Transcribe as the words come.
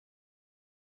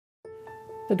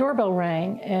The doorbell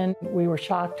rang, and we were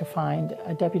shocked to find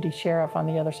a deputy sheriff on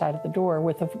the other side of the door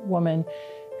with a woman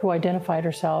who identified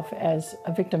herself as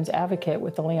a victim's advocate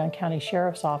with the Leon County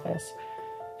Sheriff's Office.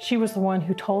 She was the one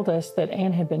who told us that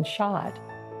Ann had been shot.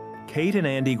 Kate and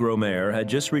Andy Grosmaire had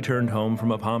just returned home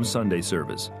from a Palm Sunday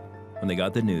service when they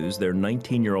got the news their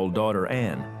 19-year-old daughter,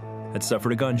 Ann, had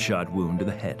suffered a gunshot wound to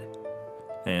the head.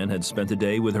 Ann had spent the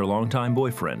day with her longtime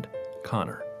boyfriend,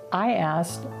 Conor. I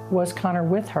asked, was Conor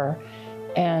with her?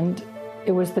 And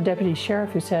it was the deputy sheriff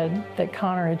who said that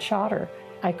Conor had shot her.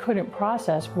 I couldn't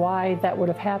process why that would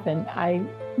have happened. I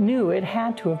knew it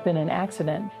had to have been an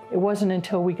accident. It wasn't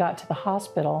until we got to the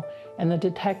hospital and the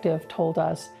detective told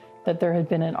us that there had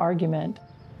been an argument.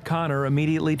 Conor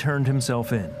immediately turned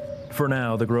himself in. For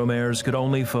now, the Grosmaires could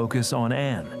only focus on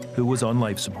Ann, who was on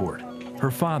life support.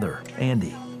 Her father,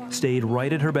 Andy, stayed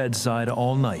right at her bedside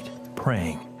all night,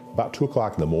 praying. About 2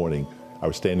 o'clock in the morning, I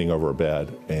was standing over her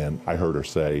bed, and I heard her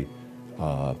say,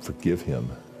 forgive him.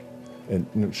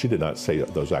 And she did not say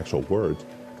those actual words,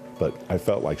 but I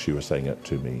felt like she was saying it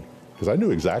to me, because I knew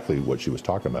exactly what she was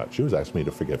talking about. She was asking me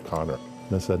to forgive Conor.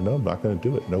 And I said, no, I'm not going to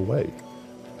do it, no way.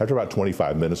 After about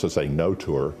 25 minutes of saying no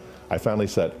to her, I finally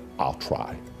said, I'll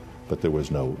try. But there was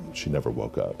no, she never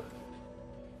woke up.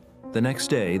 The next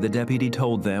day, the deputy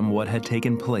told them what had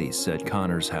taken place at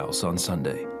Conor's house on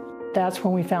Sunday. That's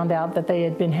when we found out that they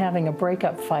had been having a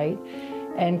breakup fight,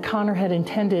 and Conor had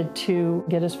intended to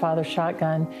get his father's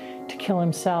shotgun to kill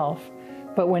himself.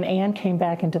 But when Ann came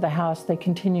back into the house, they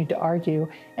continued to argue,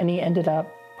 and he ended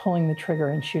up pulling the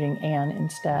trigger and shooting Ann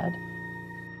instead.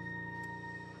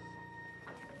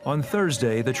 On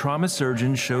Thursday, the trauma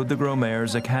surgeon showed the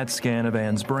Grosmaires a CAT scan of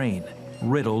Ann's brain,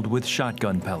 riddled with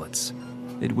shotgun pellets.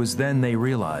 It was then they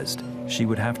realized she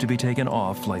would have to be taken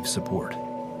off life support.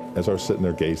 As I was sitting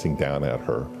there gazing down at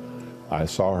her, I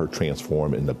saw her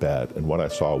transform in the bed, and what I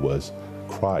saw was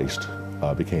Christ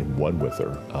became one with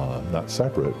her, not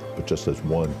separate, but just as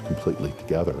one completely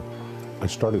together. I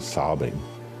started sobbing,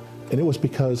 and it was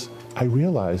because I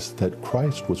realized that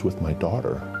Christ was with my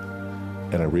daughter,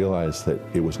 and I realized that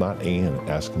it was not Ann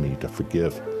asking me to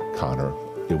forgive Conor,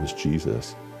 it was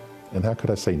Jesus. And how could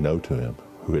I say no to him,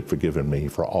 who had forgiven me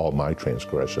for all my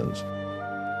transgressions?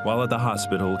 While at the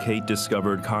hospital, Kate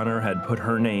discovered Conor had put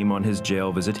her name on his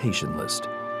jail visitation list.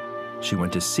 She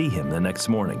went to see him the next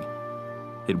morning.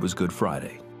 It was Good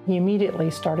Friday. He immediately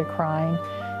started crying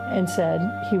and said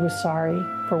he was sorry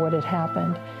for what had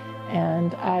happened.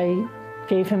 And I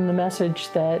gave him the message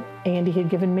that Andy had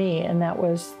given me, and that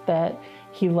was that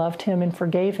he loved him and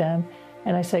forgave him.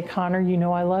 And I said, Conor, you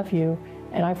know I love you,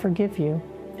 and I forgive you.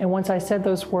 And once I said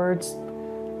those words,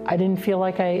 I didn't feel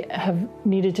like I have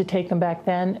needed to take them back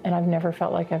then, and I've never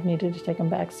felt like I've needed to take them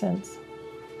back since.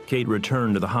 Kate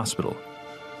returned to the hospital.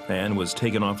 Ann was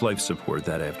taken off life support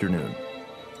that afternoon.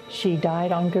 She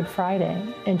died on Good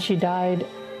Friday, and she died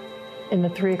in the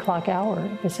 3 o'clock hour,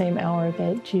 the same hour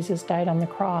that Jesus died on the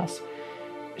cross.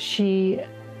 She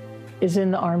is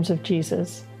in the arms of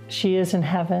Jesus. She is in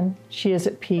heaven. She is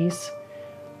at peace.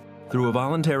 Through a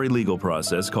voluntary legal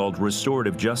process called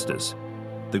restorative justice,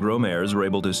 the Grosmaires were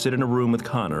able to sit in a room with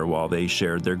Conor while they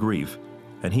shared their grief,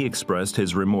 and he expressed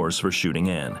his remorse for shooting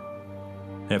Ann.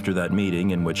 After that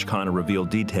meeting, in which Conor revealed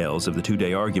details of the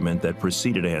 2-day argument that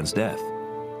preceded Ann's death,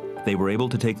 they were able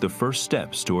to take the first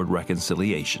steps toward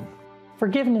reconciliation.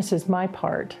 Forgiveness is my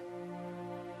part.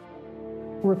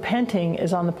 Repenting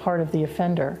is on the part of the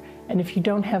offender, and if you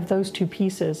don't have those two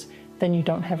pieces, then you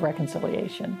don't have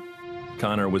reconciliation.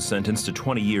 Conor was sentenced to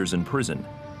 20 years in prison.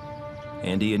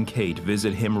 Andy and Kate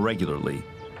visit him regularly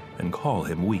and call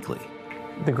him weekly.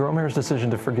 The Grosmaires'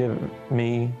 decision to forgive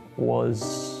me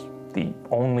was the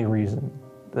only reason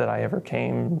that I ever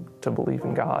came to believe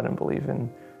in God and believe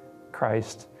in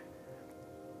Christ.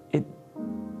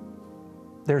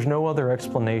 There's no other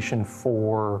explanation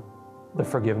for the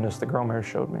forgiveness the Grosmaires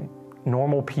showed me.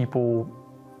 Normal people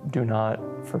do not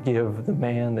forgive the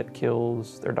man that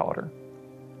kills their daughter.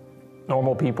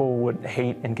 Normal people would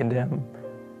hate and condemn.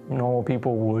 Normal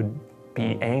people would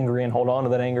be angry and hold on to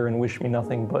that anger and wish me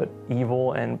nothing but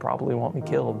evil and probably want me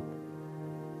killed.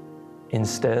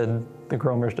 Instead, the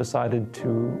Grosmaires decided to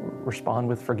respond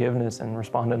with forgiveness and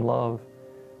respond in love.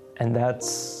 And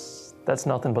that's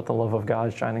nothing but the love of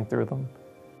God shining through them.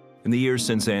 In the years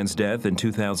since Ann's death in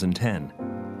 2010,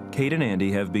 Kate and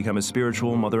Andy have become a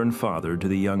spiritual mother and father to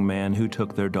the young man who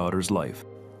took their daughter's life,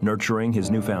 nurturing his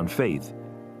newfound faith,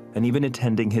 and even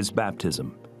attending his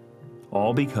baptism,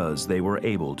 all because they were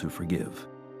able to forgive.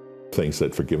 Things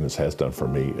that forgiveness has done for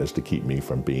me is to keep me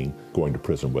from going to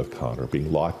prison with Conor,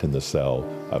 being locked in the cell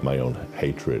of my own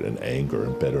hatred and anger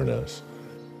and bitterness.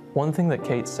 One thing that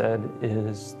Kate said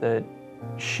is that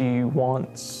She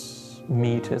wants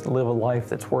me to live a life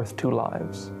that's worth 2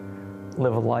 lives.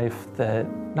 Live a life that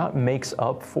not makes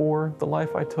up for the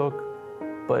life I took,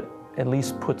 but at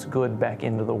least puts good back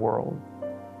into the world.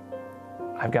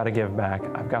 I've got to give back.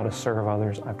 I've got to serve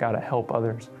others. I've got to help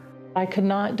others. I could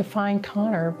not define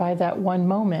Conor by that one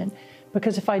moment,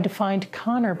 because if I defined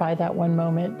Conor by that one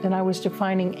moment, then I was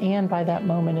defining Ann by that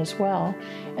moment as well.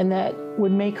 And that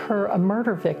would make her a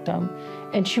murder victim.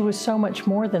 And she was so much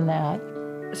more than that.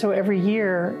 So every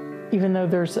year, even though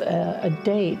there's a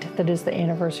date that is the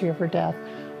anniversary of her death,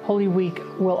 Holy Week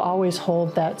will always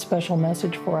hold that special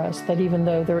message for us, that even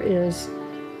though there is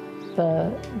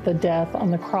the death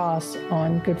on the cross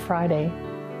on Good Friday,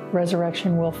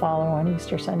 resurrection will follow on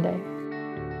Easter Sunday.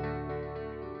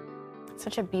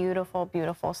 Such a beautiful,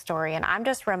 beautiful story. And I'm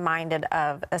just reminded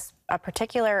of a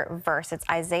particular verse. It's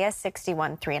Isaiah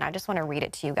 61:3, and I just want to read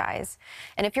it to you guys.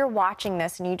 And if you're watching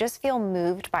this and you just feel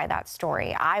moved by that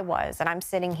story, I was, and I'm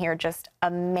sitting here just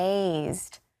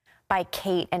amazed by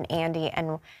Kate and Andy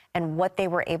and what they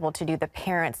were able to do, the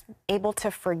parents able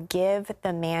to forgive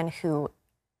the man who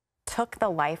took the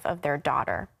life of their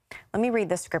daughter. Let me read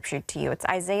the scripture to you. It's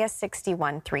Isaiah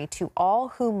 61:3. To all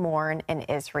who mourn in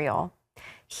Israel,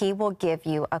 he will give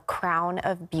you a crown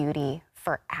of beauty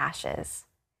for ashes.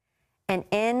 And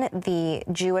in the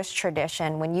Jewish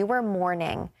tradition, when you were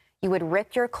mourning, you would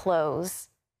rip your clothes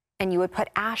and you would put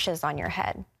ashes on your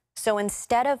head. So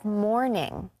instead of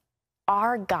mourning,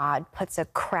 our God puts a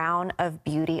crown of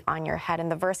beauty on your head. And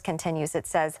the verse continues. It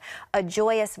says, a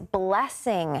joyous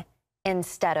blessing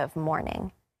instead of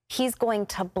mourning. He's going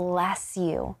to bless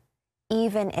you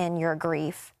even in your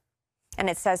grief. And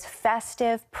it says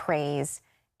festive praise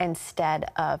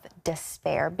instead of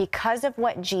despair, because of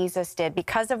what Jesus did,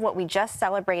 because of what we just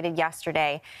celebrated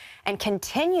yesterday and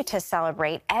continue to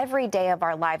celebrate every day of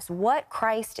our lives, what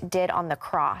Christ did on the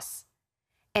cross.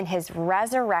 In his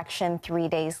resurrection 3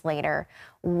 days later,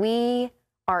 we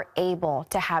are able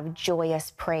to have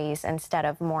joyous praise instead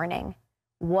of mourning.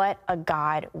 What a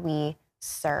God we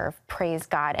serve. Praise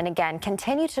God. And again,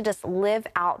 continue to just live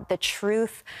out the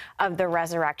truth of the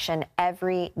resurrection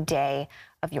every day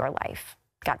of your life.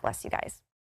 God bless you guys.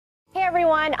 Hey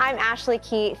everyone, I'm Ashley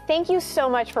Key. Thank you so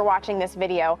much for watching this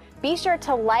video. Be sure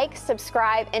to like,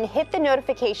 subscribe, and hit the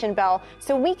notification bell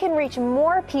so we can reach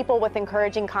more people with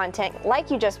encouraging content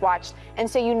like you just watched, and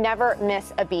so you never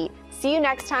miss a beat. See you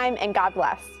next time, and God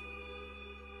bless.